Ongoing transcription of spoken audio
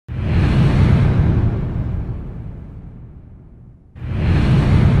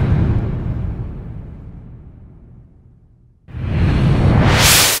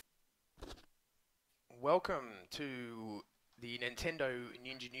welcome to the Nintendo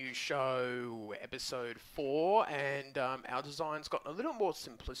Ninja News Show episode 4, and our design's gotten a little more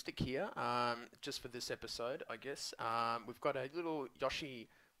simplistic here, just for this episode, I guess. We've got a little Yoshi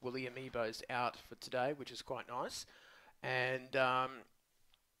Woolly Amiibos out for today, which is quite nice, and don't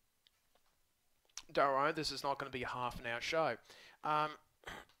worry, this is not going to be a half an hour show.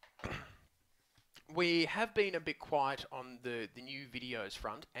 We have been a bit quiet on the new videos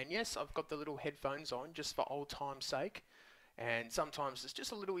front, and yes, I've got the little headphones on just for old time's sake, and sometimes it's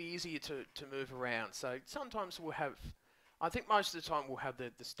just a little easier to move around. So sometimes we'll have, I think most of the time we'll have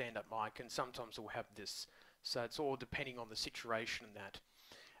the stand-up mic, and sometimes we'll have this. So it's all depending on the situation and that.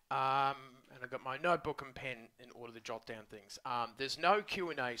 And I've got my notebook and pen in order to jot down things. There's no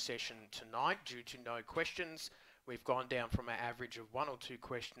Q&A session tonight due to no questions. We've gone down from an average of 1 or 2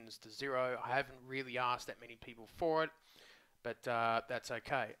 questions to 0. I haven't really asked that many people for it, but that's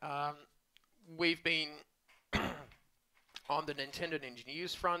okay. We've been on the Nintendo Ninja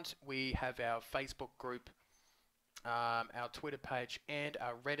News front. We have our Facebook group, our Twitter page, and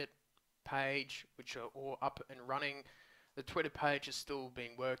our Reddit page, which are all up and running. The Twitter page is still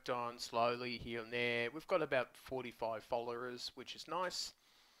being worked on slowly here and there. We've got about 45 followers, which is nice.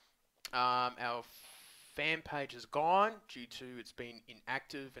 Our fan page is gone due to it's been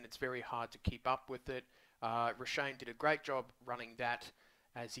inactive and it's very hard to keep up with it. Rashane did a great job running that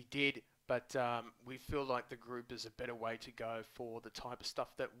as he did, but we feel like the group is a better way to go for the type of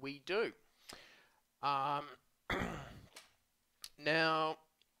stuff that we do. Now,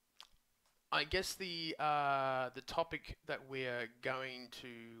 I guess the topic that we're going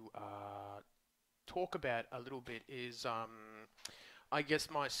to talk about a little bit is I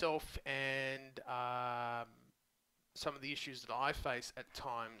guess myself and some of the issues that I face at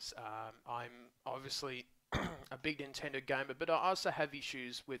times. I'm obviously a big Nintendo gamer, but I also have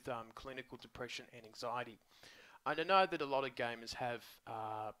issues with clinical depression and anxiety. And I know that a lot of gamers have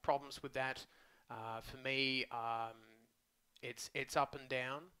problems with that. For me, it's up and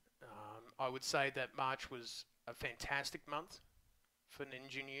down. I would say that March was a fantastic month for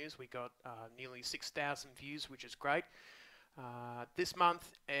Ninja News. We got nearly 6,000 views, which is great. This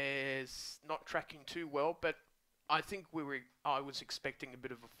month is not tracking too well, but I think I was expecting a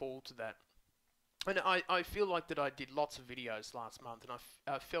bit of a fall to that. And I feel like that I did lots of videos last month, and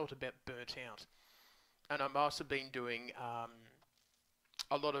I felt a bit burnt out. And I've also been doing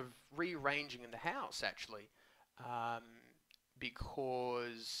a lot of rearranging in the house, actually,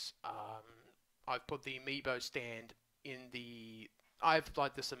 because I've put the Amiibo stand in the... I've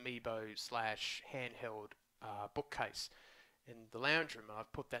like this Amiibo slash handheld bookcase in the lounge room, and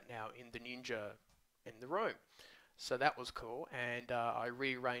I've put that now in the Ninja in the room. So that was cool, and I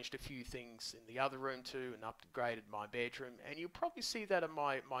rearranged a few things in the other room too, and upgraded my bedroom, and you'll probably see that on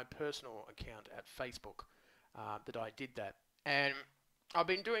my personal account at Facebook, that I did that. And I've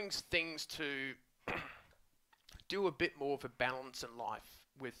been doing things to do a bit more of a balance in life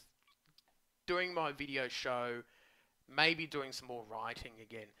with doing my video show, maybe doing some more writing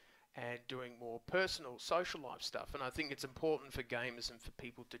again, and doing more personal, social life stuff. And I think it's important for gamers and for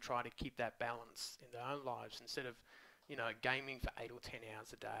people to try to keep that balance in their own lives instead of, you know, gaming for 8 or 10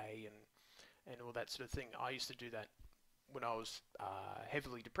 hours a day and all that sort of thing. I used to do that when I was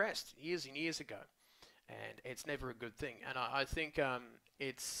heavily depressed years and years ago, and it's never a good thing. And I think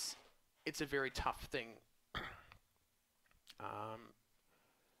it's a very tough thing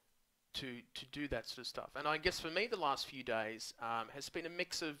to do that sort of stuff. And I guess for me the last few days has been a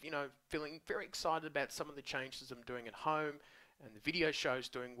mix of, you know, feeling very excited about some of the changes I'm doing at home, and the video show's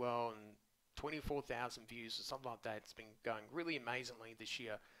doing well, and 24,000 views or something like that. It's been going really amazingly this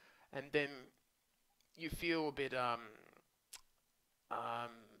year. And then you feel a bit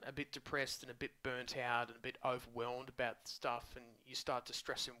depressed and a bit burnt out and a bit overwhelmed about stuff, and you start to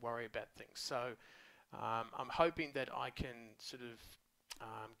stress and worry about things. So I'm hoping that I can sort of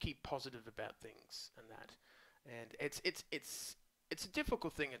keep positive about things and that, and it's a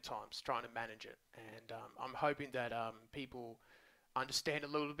difficult thing at times trying to manage it, and I'm hoping that people understand a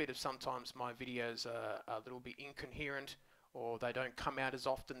little bit if sometimes my videos are a little bit incoherent or they don't come out as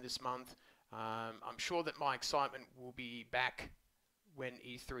often this month. I'm sure that my excitement will be back when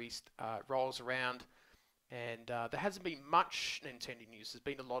E3 rolls around, and there hasn't been much Nintendo news. There's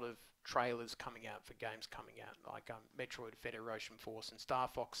been a lot of trailers coming out for games coming out, like Metroid Federation Force and Star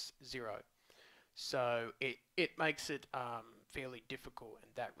Fox Zero. So it makes it fairly difficult in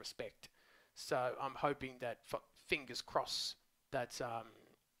that respect. So I'm hoping that, fingers crossed, that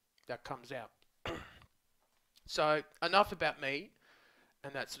comes out. So enough about me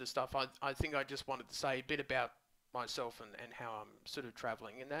and that sort of stuff. I think I just wanted to say a bit about myself and how I'm sort of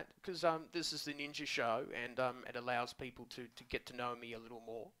traveling in that, because this is the Ninja Show, and it allows people to get to know me a little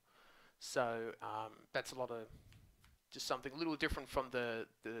more. So that's a lot of just something a little different from the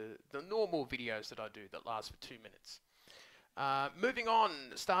normal videos that I do that last for 2 minutes. Moving on,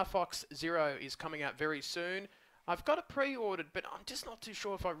 Star Fox Zero is coming out very soon. I've got it pre-ordered, but I'm just not too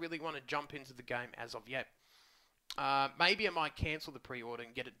sure if I really want to jump into the game as of yet. Maybe I might cancel the pre-order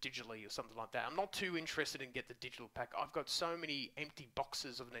and get it digitally or something like that. I'm not too interested in get the digital pack. I've got so many empty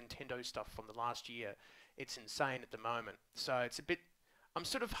boxes of Nintendo stuff from the last year. It's insane at the moment. So it's a bit... I'm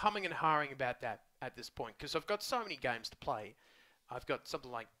sort of humming and hawing about that at this point, because I've got so many games to play. I've got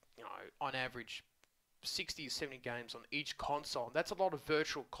something like, on average, 60 or 70 games on each console. And that's a lot of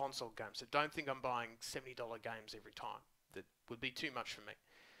virtual console games. So don't think I'm buying $70 games every time. That would be too much for me.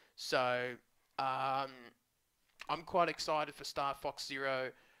 So, I'm quite excited for Star Fox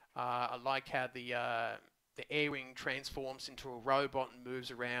Zero. I like how the air-wing transforms into a robot and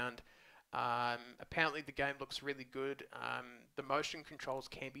moves around. Apparently the game looks really good. The motion controls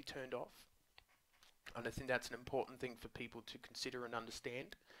can be turned off, and I think that's an important thing for people to consider and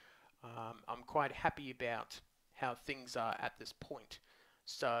understand. I'm quite happy about how things are at this point,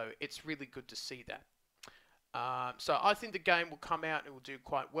 so it's really good to see that. So I think the game will come out and it will do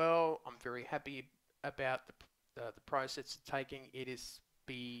quite well. I'm very happy about the process it's taking. It is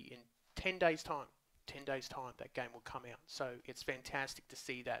be in 10 days time. 10 days time that game will come out, so it's fantastic to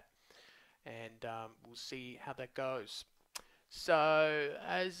see that. And we'll see how that goes. So,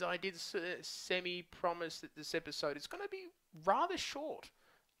 as I did semi-promise that this episode is going to be rather short.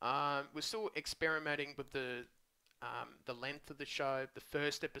 We're still experimenting with the length of the show. The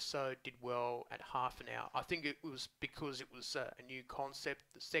first episode did well at half an hour. I think it was because it was a new concept.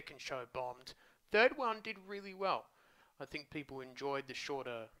 The second show bombed. Third one did really well. I think people enjoyed the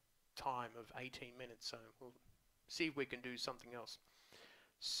shorter time of 18 minutes. So, we'll see if we can do something else.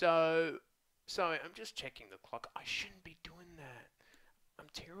 So I'm just checking the clock. I shouldn't be doing that. I'm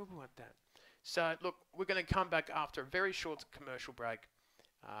terrible at that. So look, we're going to come back after a very short commercial break.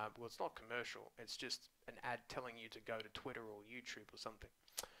 Well, it's not commercial. It's just an ad telling you to go to Twitter or YouTube or something.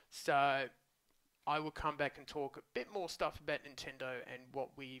 So I will come back and talk a bit more stuff about Nintendo and what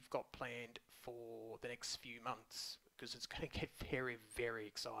we've got planned for the next few months, because it's going to get very, very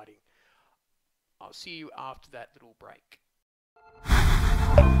exciting. I'll see you after that little break.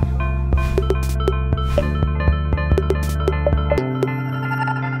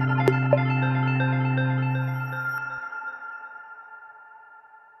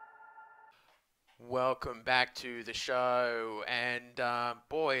 Welcome back to the show, and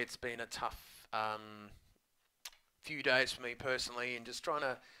boy, it's been a tough few days for me personally, and just trying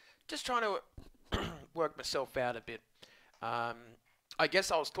to work myself out a bit. I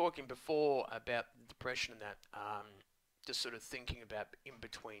guess I was talking before about depression and that, just sort of thinking about in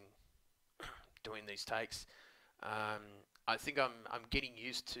between doing these takes. I think I'm getting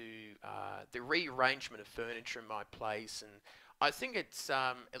used to the rearrangement of furniture in my place, and I think it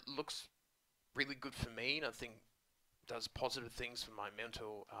looks really good for me, and I think does positive things for my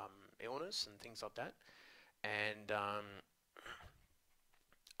mental illness and things like that. And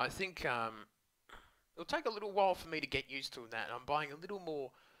I think it'll take a little while for me to get used to that. I'm buying a little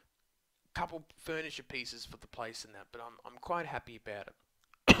more, couple furniture pieces for the place and that, but I'm quite happy about it.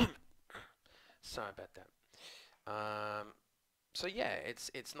 Sorry about that. So yeah,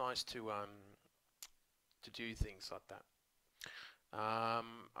 it's nice to do things like that. All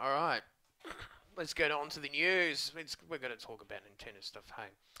right. Let's get on to the news. We're going to talk about Nintendo stuff.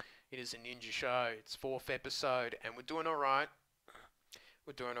 Hey, it is a Ninja Show. It's 4th episode, and we're doing all right.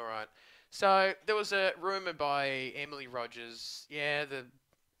 We're doing all right. So there was a rumor by Emily Rogers, yeah,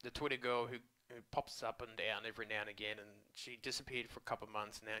 the Twitter girl who pops up and down every now and again, and she disappeared for a couple of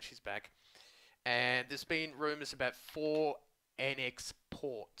months, and now she's back. And there's been rumors about 4 NX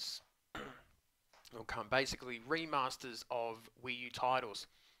ports. Okay, basically remasters of Wii U titles.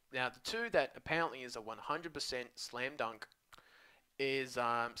 Now, the two that apparently is a 100% slam dunk is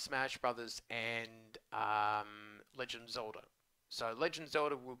Smash Brothers and Legend of Zelda. So Legend of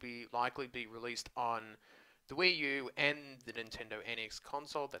Zelda will likely be released on the Wii U and the Nintendo NX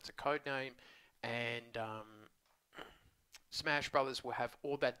console. That's a code name. And Smash Brothers will have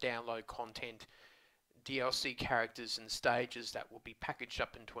all that download content, DLC characters and stages that will be packaged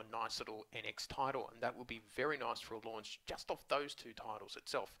up into a nice little NX title, and that will be very nice for a launch just off those 2 titles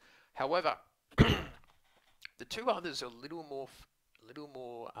itself. However, the 2 others are a little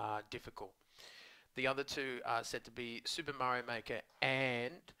more difficult. The other 2 are said to be Super Mario Maker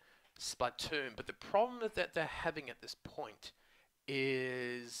and Splatoon, but the problem that they're having at this point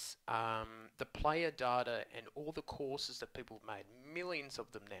is the player data and all the courses that people have made, millions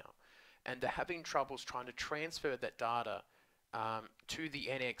of them now, and they're having troubles trying to transfer that data to the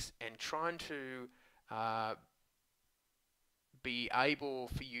NX and trying to uh, be able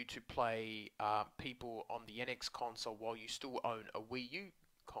for you to play people on the NX console while you still own a Wii U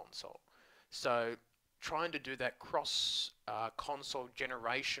console. So trying to do that cross console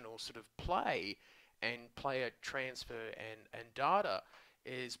generational sort of play and player transfer and data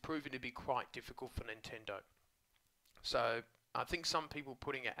is proving to be quite difficult for Nintendo. So I think some people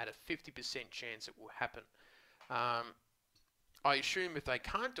putting it at a 50% chance it will happen. Um, I assume if they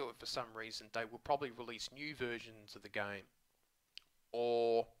can't do it for some reason, they will probably release new versions of the game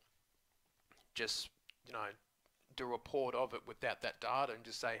or just, you know, do a port of it without that data and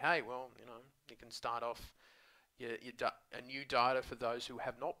just say, hey, well, you know, you can start off a new data for those who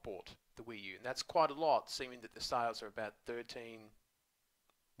have not bought the Wii U. And that's quite a lot, seeming that the sales are about 13.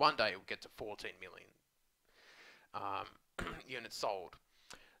 One day it will get to 14 million units sold.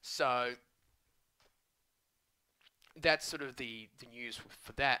 So that's sort of the news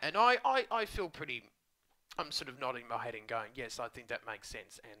for that. And I feel pretty, I'm sort of nodding my head and going, yes, I think that makes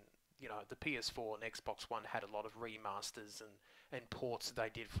sense. And, you know, the PS4 and Xbox One had a lot of remasters and ports that they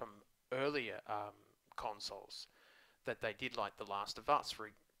did from earlier consoles that they did, like The Last of Us, for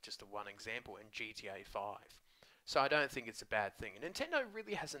just one example, and GTA 5. So I don't think it's a bad thing. And Nintendo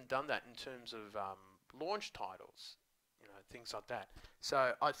really hasn't done that in terms of launch titles, you know, things like that.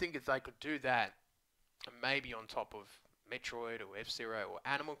 So I think if they could do that, and maybe on top of Metroid or F-Zero or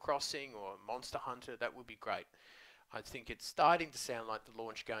Animal Crossing or Monster Hunter, that would be great. I think it's starting to sound like the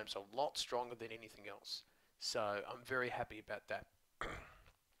launch games are a lot stronger than anything else. So I'm very happy about that.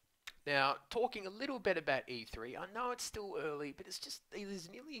 Now, talking a little bit about E3, I know it's still early, but there's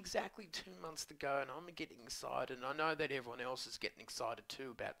nearly exactly 2 months to go, and I'm getting excited, and I know that everyone else is getting excited too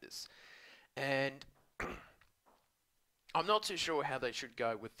about this. And I'm not too sure how they should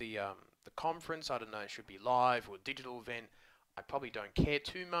go with the conference. I don't know, it should be live or digital event. I probably don't care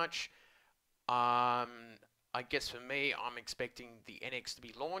too much. I guess for me, I'm expecting the NX to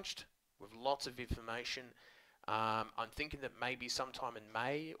be launched with lots of information. I'm thinking that maybe sometime in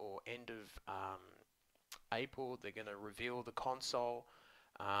May or end of April, they're going to reveal the console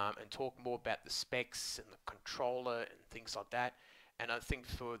and talk more about the specs and the controller and things like that. And I think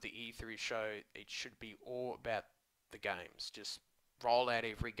for the E3 show, it should be all about the games. Just roll out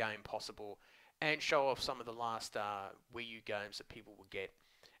every game possible and show off some of the last Wii U games that people will get.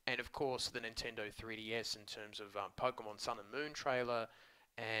 And of course, the Nintendo 3DS in terms of Pokemon Sun and Moon trailer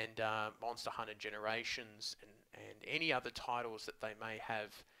and Monster Hunter Generations and any other titles that they may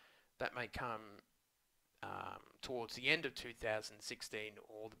have that may come towards the end of 2016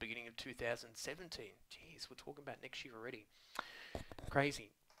 or the beginning of 2017. Jeez, we're talking about next year already. Crazy.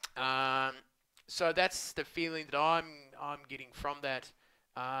 So that's the feeling that I'm getting from that,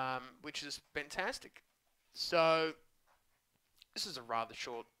 which is fantastic. So this is a rather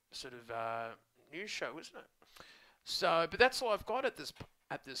short sort of news show, isn't it? So, but that's all I've got at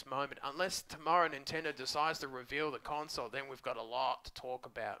this moment. Unless tomorrow Nintendo decides to reveal the console, then we've got a lot to talk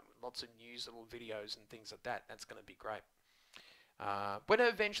about. Lots of news, little videos and things like that. That's going to be great. When it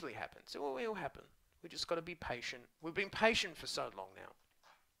eventually happens, it will happen. We just got to be patient. We've been patient for so long now.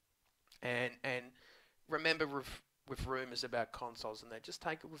 And remember with rumors about consoles and that, just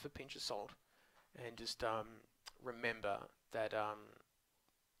take it with a pinch of salt, and just remember that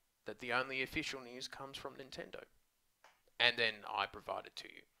that the only official news comes from Nintendo, and then I provide it to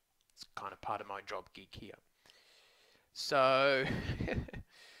you. It's kind of part of my job gig here. So,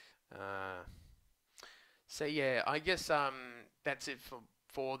 so yeah, I guess that's it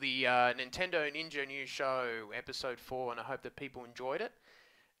for the Nintendo Ninja News Show episode 4, and I hope that people enjoyed it.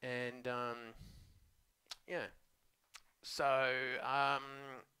 And yeah, so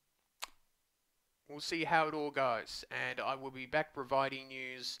we'll see how it all goes, and I will be back providing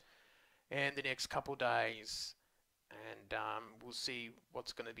news in the next couple days, and we'll see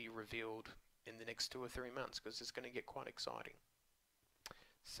what's going to be revealed in the next 2 or 3 months, because it's going to get quite exciting.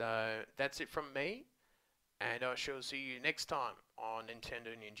 So that's it from me, and I shall see you next time on Nintendo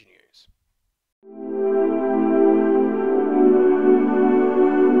Ninja News.